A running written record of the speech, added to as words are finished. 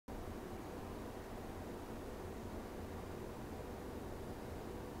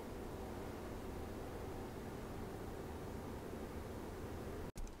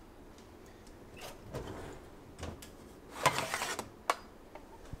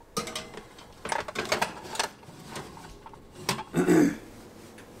You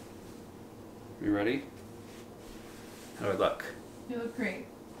ready? How do I look? You look great.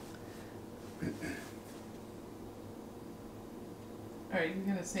 Are you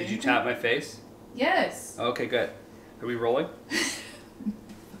gonna say? Did you anything? tap my face? Yes. Okay, good. Are we rolling?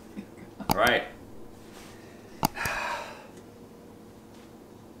 All right.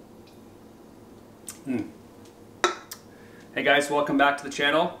 Hey guys, welcome back to the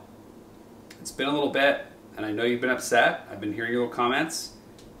channel. It's been a little bit, and I know you've been upset. I've been hearing your little comments,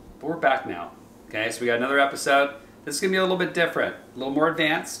 but we're back now. Okay, so we got another episode. This is gonna be a little bit different, a little more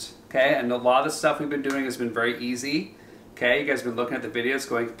advanced. Okay, and a lot of the stuff we've been doing has been very easy. Okay, you guys have been looking at the videos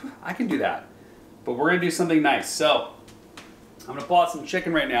going, I can do that. But we're gonna do something nice. So, I'm gonna pull out some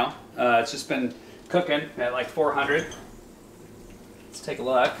chicken right now. It's just been cooking at like 400. Let's take a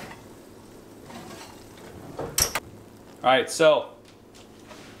look. All right, so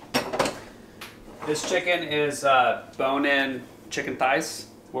this chicken is bone-in chicken thighs.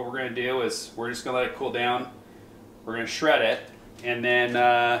 What we're gonna do is we're just gonna let it cool down. We're gonna shred it, and then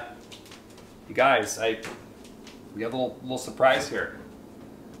you guys, we have a little surprise here.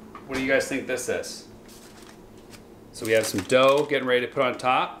 What do you guys think this is? So we have some dough getting ready to put on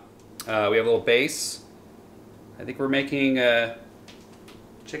top. We have a little base. I think we're making a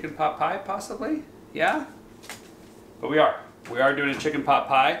chicken pot pie, possibly. Yeah. But we are doing a chicken pot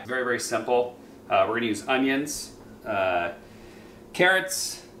pie. Very, very simple. We're gonna use onions,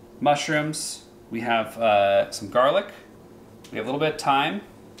 carrots, mushrooms. We have some garlic. We have a little bit of thyme,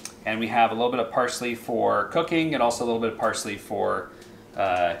 and we have a little bit of parsley for cooking, and also a little bit of parsley for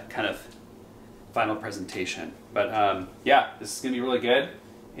kind of final presentation. But yeah, this is gonna be really good,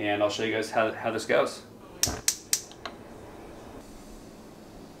 and I'll show you guys how this goes.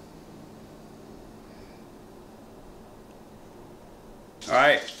 All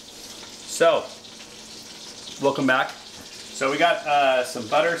right, so welcome back. So we got some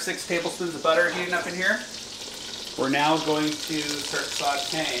butter, 6 tablespoons of butter heating up in here. We're now going to start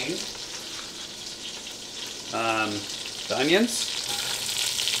sauteing the onions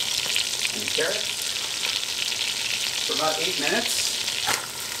and carrots for about 8 minutes.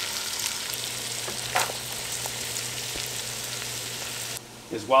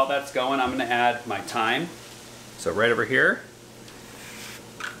 While that's going, I'm going to add my thyme. So right over here.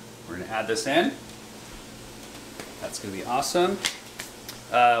 We're going to add this in. That's going to be awesome.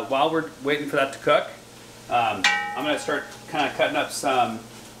 While we're waiting for that to cook, I'm going to start kind of cutting up some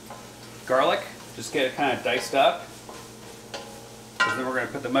garlic. Just get it kind of diced up. And then we're going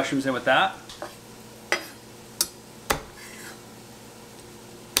to put the mushrooms in with that.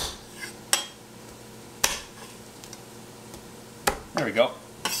 There we go.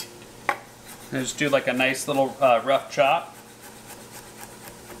 And just do like a nice little rough chop.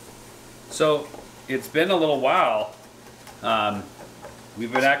 So it's been a little while.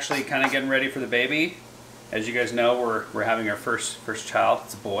 We've been actually kind of getting ready for the baby. As you guys know, we're having our first child.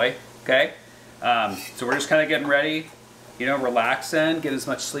 It's a boy. Okay, so we're just kind of getting ready, you know, relaxing, get as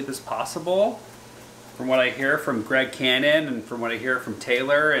much sleep as possible. From what I hear from Greg Cannon, and from what I hear from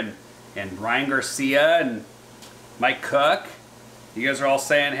Taylor and Ryan Garcia and Mike Cook, you guys are all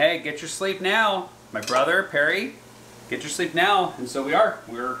saying, "Hey, get your sleep now." My brother Perry, get your sleep now, and so we are.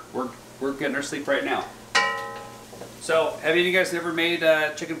 We're getting our sleep right now. So, have any of you guys never made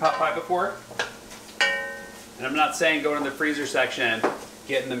chicken pot pie before? And I'm not saying go in the freezer section,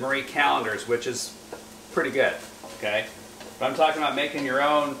 get in the Marie calendars, which is pretty good, okay? But I'm talking about making your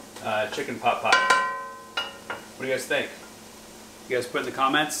own chicken pot pie. What do you guys think? You guys put in the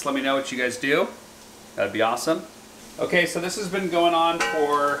comments, let me know what you guys do. That'd be awesome. Okay, so this has been going on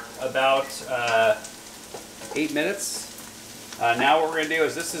for about 8 minutes. Now what we're going to do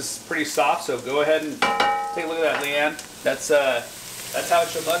is, this is pretty soft, so go ahead and take a look at that, Leanne. That's how it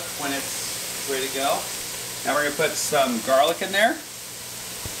should look when it's ready to go. Now we're going to put some garlic in there.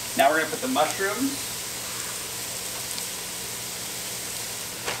 Now we're going to put the mushrooms.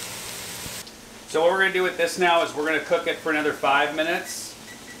 So what we're going to do with this now is we're going to cook it for another 5 minutes.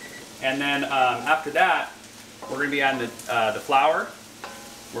 And then after that, we're going to be adding the flour.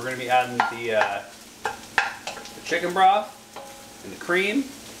 We're going to be adding the chicken broth and the cream,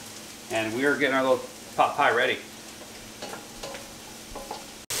 and we are getting our little pot pie ready.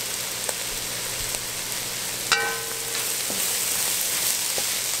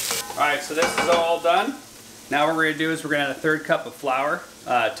 Alright, so this is all done. Now what we're going to do is we're going to add a 1/3 cup of flour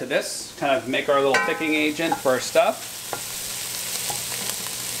to this, kind of make our little thickening agent for our stuff.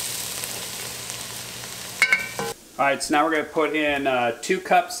 Alright, so now we're going to put in 2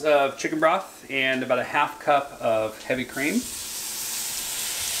 cups of chicken broth and about a 1/2 cup of heavy cream.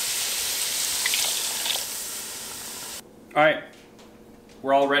 Alright,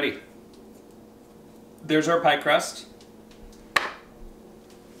 we're all ready. There's our pie crust.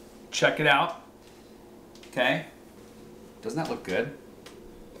 Check it out. Okay. Doesn't that look good?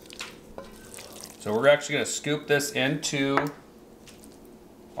 So we're actually going to scoop this into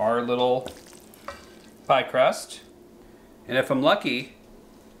our little pie crust. And if I'm lucky,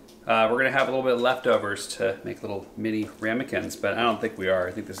 we're going to have a little bit of leftovers to make little mini ramekins, but I don't think we are.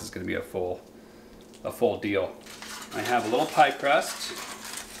 I think this is going to be a full deal. I have a little pie crust.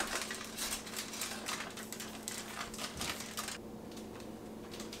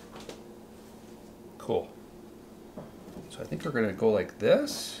 Cool. So I think we're going to go like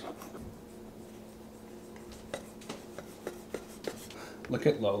this. Look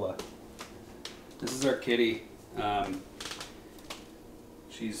at Lola. This is our kitty.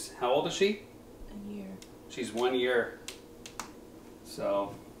 She's, how old is she? A year. She's 1 year.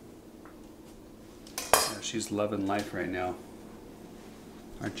 So, yeah, she's loving life right now.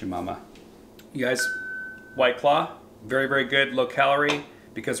 Aren't you, Mama? You guys, White Claw, very, very good, low calorie,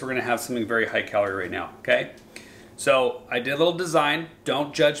 because we're gonna have something very high calorie right now, okay? So I did a little design.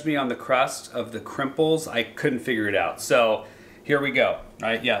 Don't judge me on the crust of the crimples. I couldn't figure it out. So here we go. All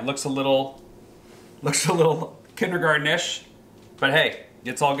right, yeah, it looks a little kindergarten-ish, but hey,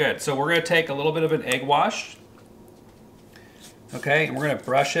 it's all good. So we're gonna take a little bit of an egg wash, okay, and we're gonna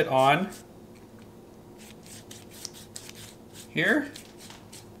brush it on here.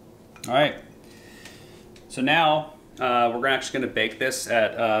 All right, so now we're actually gonna bake this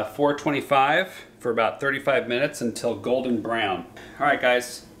at 425 for about 35 minutes until golden brown. All right,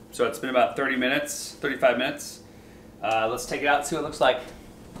 guys, so it's been about 30 minutes, 35 minutes. Let's take it out and see what it looks like.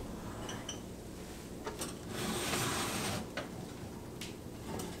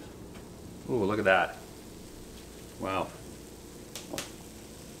 Ooh, look at that. Wow.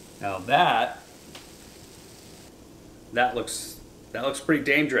 Now that looks pretty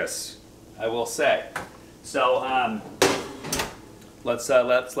dangerous, I will say. So let's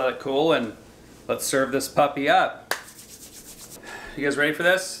let it cool and let's serve this puppy up. You guys ready for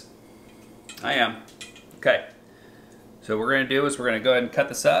this? I am. Okay. So what we're gonna do is we're gonna go ahead and cut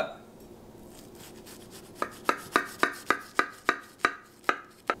this up.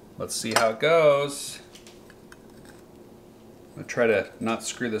 Let's see how it goes. I'm gonna try to not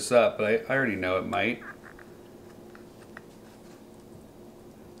screw this up, but I already know it might.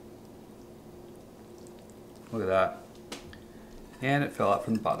 Look at that. And it fell out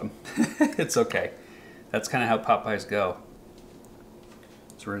from the bottom. It's okay. That's kind of how pot pies go.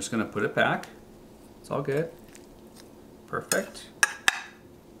 So we're just gonna put it back. It's all good. Perfect.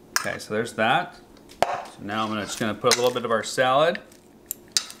 Okay, so there's that. So now I'm just gonna put a little bit of our salad.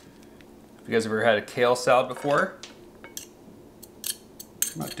 If you guys have ever had a kale salad before,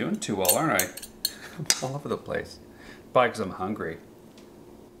 I'm not doing too well, aren't I? I'm all over the place. Probably because I'm hungry.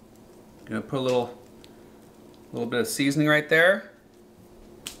 Gonna put a little bit of seasoning right there.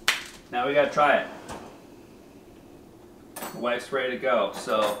 Now we gotta try it. The wife's ready to go,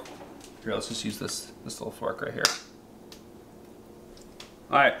 so here, let's just use this little fork right here.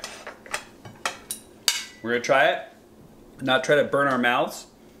 All right, we're gonna try it. Not try to burn our mouths.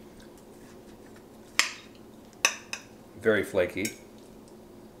 Very flaky.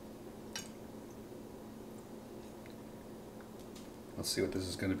 Let's see what this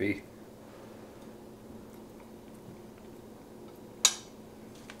is gonna be.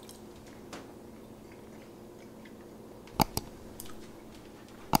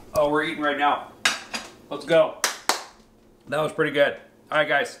 Oh, we're eating right now. Let's go. That was pretty good. All right,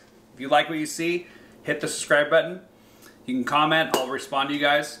 guys, if you like what you see, hit the subscribe button. You can comment, I'll respond to you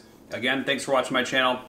guys. Again, thanks for watching my channel.